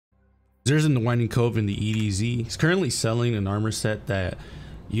There's in the Winding Cove in the EDZ. He's currently selling an armor set that,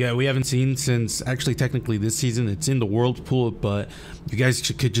 yeah, we haven't seen since actually technically this season. It's in the Whirlpool, but you guys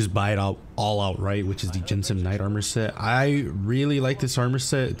could just buy it out all outright, which is the Gensym Knight armor set. I really like this armor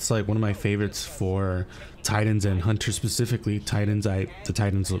set. It's like one of my favorites for Titans and Hunters specifically. The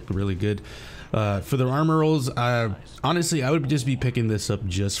Titans look really good. For the armor rolls, honestly, I would just be picking this up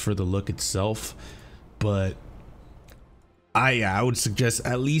just for the look itself, but I would suggest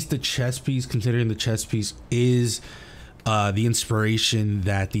at least the chest piece, considering the chest piece is the inspiration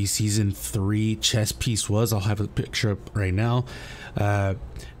that the season 3 chest piece was. I'll have a picture up right now.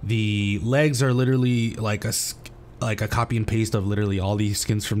 The legs are literally like a copy and paste of literally all these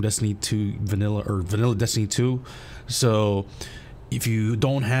skins from Destiny 2 vanilla, or vanilla Destiny 2. So if you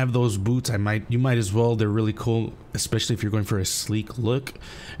don't have those boots, you might as well. They're really cool, especially if you're going for a sleek look.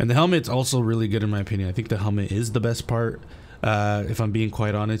 And the helmet's also really good in my opinion. I think the helmet is the best part, if I'm being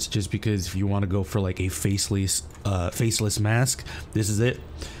quite honest, just because if you want to go for like a faceless mask, this is it.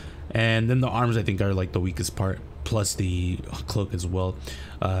 And then the arms I think are like the weakest part, plus the cloak as well.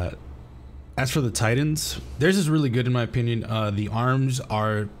 As for the Titans, theirs is really good in my opinion. The arms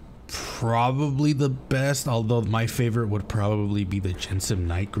are probably the best, although my favorite would probably be the Gensym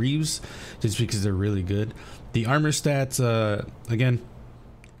Knight Greaves, just because they're really good. The armor stats, again,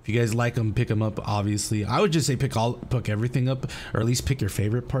 if you guys like them, pick them up. Obviously, I would just say pick everything up, or at least pick your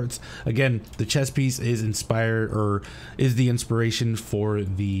favorite parts. Again, the chest piece is inspired, or is the inspiration for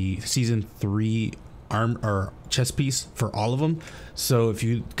the season 3 arm or chest piece for all of them. So if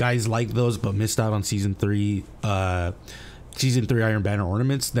you guys like those but missed out on season 3 Iron Banner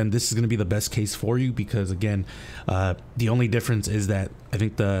ornaments, then this is going to be the best case for you, because again, the only difference is that I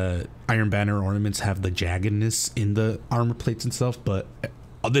think the Iron Banner ornaments have the jaggedness in the armor plates and stuff, but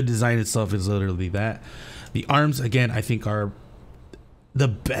the design itself is literally that. The arms, again, I think are the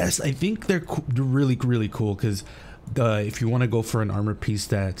best. I think they're really cool, because if you want to go for an armor piece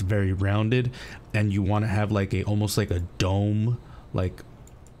that's very rounded and you want to have like almost like a dome, like,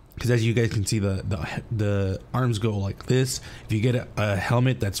 because as you guys can see, the arms go like this. If you get a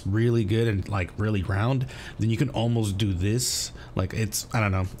helmet that's really good and like really round, then you can almost do this. Like, it's, I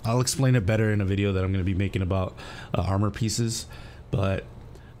don't know, I'll explain it better in a video that I'm going to be making about armor pieces. But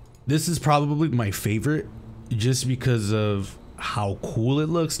this is probably my favorite, just because of how cool it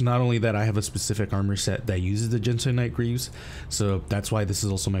looks. Not only that, I have a specific armor set that uses the Gensym Knight Greaves, so that's why this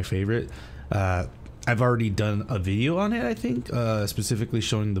is also my favorite. I've already done a video on it, I think, specifically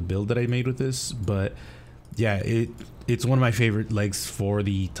showing the build that I made with this. But yeah, it's one of my favorite legs for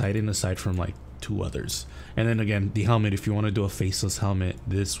the Titan, aside from like 2 others. And then again, the helmet, if you want to do a faceless helmet,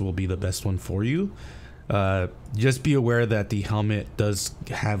 this will be the best one for you. Just be aware that the helmet does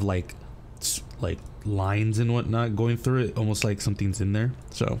have like lines and whatnot going through it, almost like something's in there.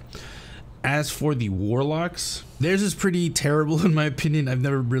 So as for the Warlocks, theirs is pretty terrible in my opinion. I've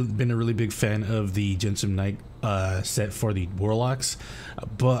never really been a really big fan of the Gensym Knight set for the Warlocks,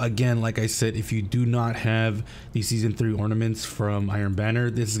 but again, like I said, if you do not have the season 3 ornaments from Iron Banner,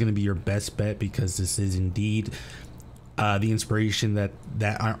 this is going to be your best bet, because this is indeed the inspiration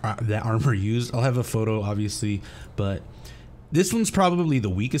that armor used. I'll have a photo obviously, but this one's probably the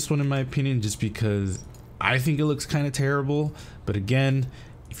weakest one in my opinion, just because I think it looks kind of terrible. But again,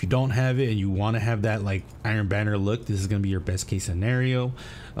 if you don't have it and you want to have that like Iron Banner look, this is going to be your best case scenario.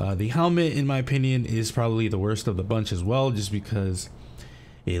 The helmet, in my opinion, is probably the worst of the bunch as well, just because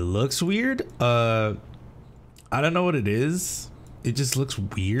it looks weird. I don't know what it is, it just looks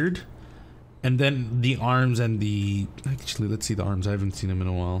weird. And then the arms and actually, let's see the arms. I haven't seen them in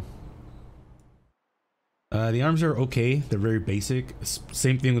a while. The arms are okay. They're very basic.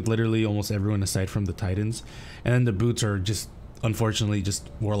 Same thing with literally almost everyone aside from the Titans. And then the boots are just, unfortunately, just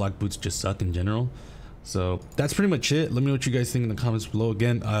Warlock boots just suck in general. So that's pretty much it. Let me know what you guys think in the comments below.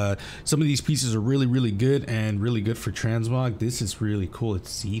 Again, some of these pieces are really good, and really good for transmog. This is really cool. It's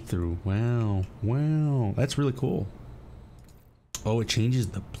see-through. Wow, that's really cool. Oh, it changes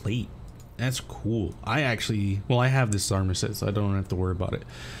the plate. That's cool. I have this armor set, so I don't have to worry about it.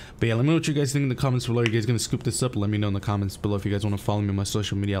 But yeah, let me know what you guys think in the comments below. Are you guys gonna scoop this up? Let me know in the comments below. If you guys want to follow me on my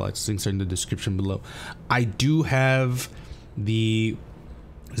social media, links are in the description below. I do have the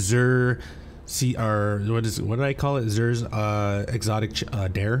Xur what did I call it? Xur's exotic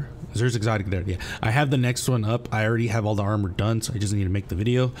dare. Xur's exotic dare. Yeah, I have the next one up. I already have all the armor done, so I just need to make the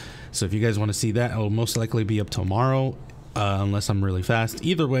video. So if you guys want to see that, it will most likely be up tomorrow. Unless I'm really fast.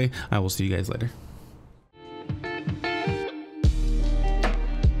 Either way, I will see you guys later.